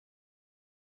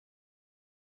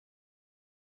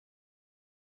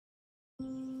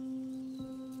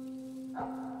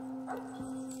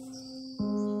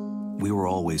We were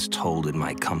always told it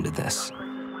might come to this.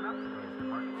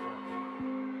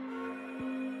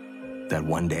 That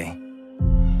one day,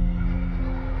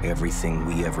 everything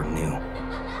we ever knew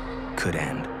could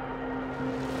end.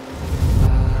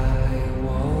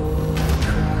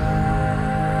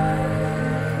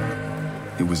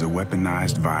 It was a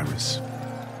weaponized virus.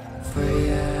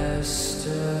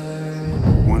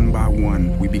 One by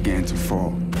one, we began to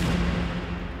fall.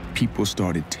 People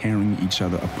started tearing each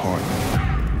other apart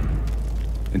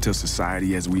until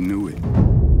society as we knew it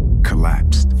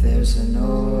collapsed. There's an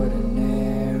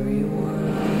ordinary world.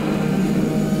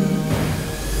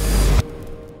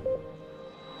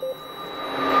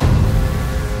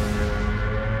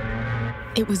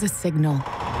 It was a signal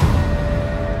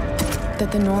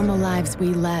that the normal lives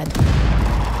we led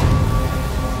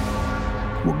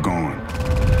were gone.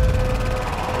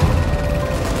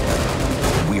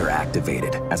 We are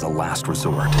activated as a last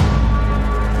resort.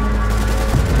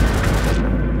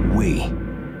 We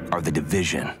are the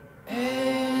Divsion.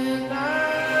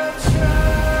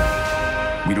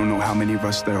 We don't know how many of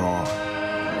us there are,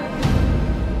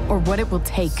 or what it will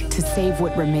take to save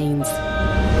what remains.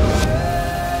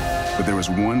 but there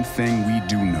is one thing we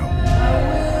do know.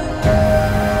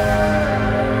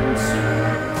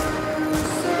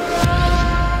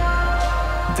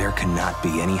 There cannot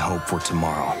be any hope for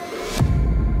tomorrow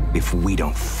if we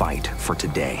don't fight for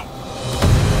today.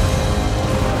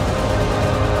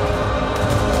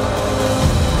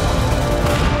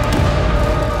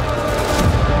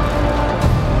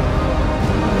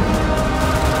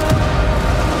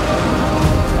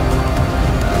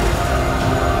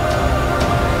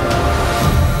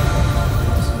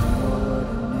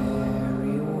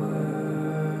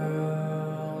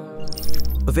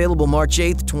 Available March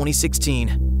 8th,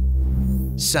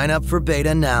 2016. Sign up for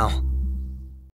beta now.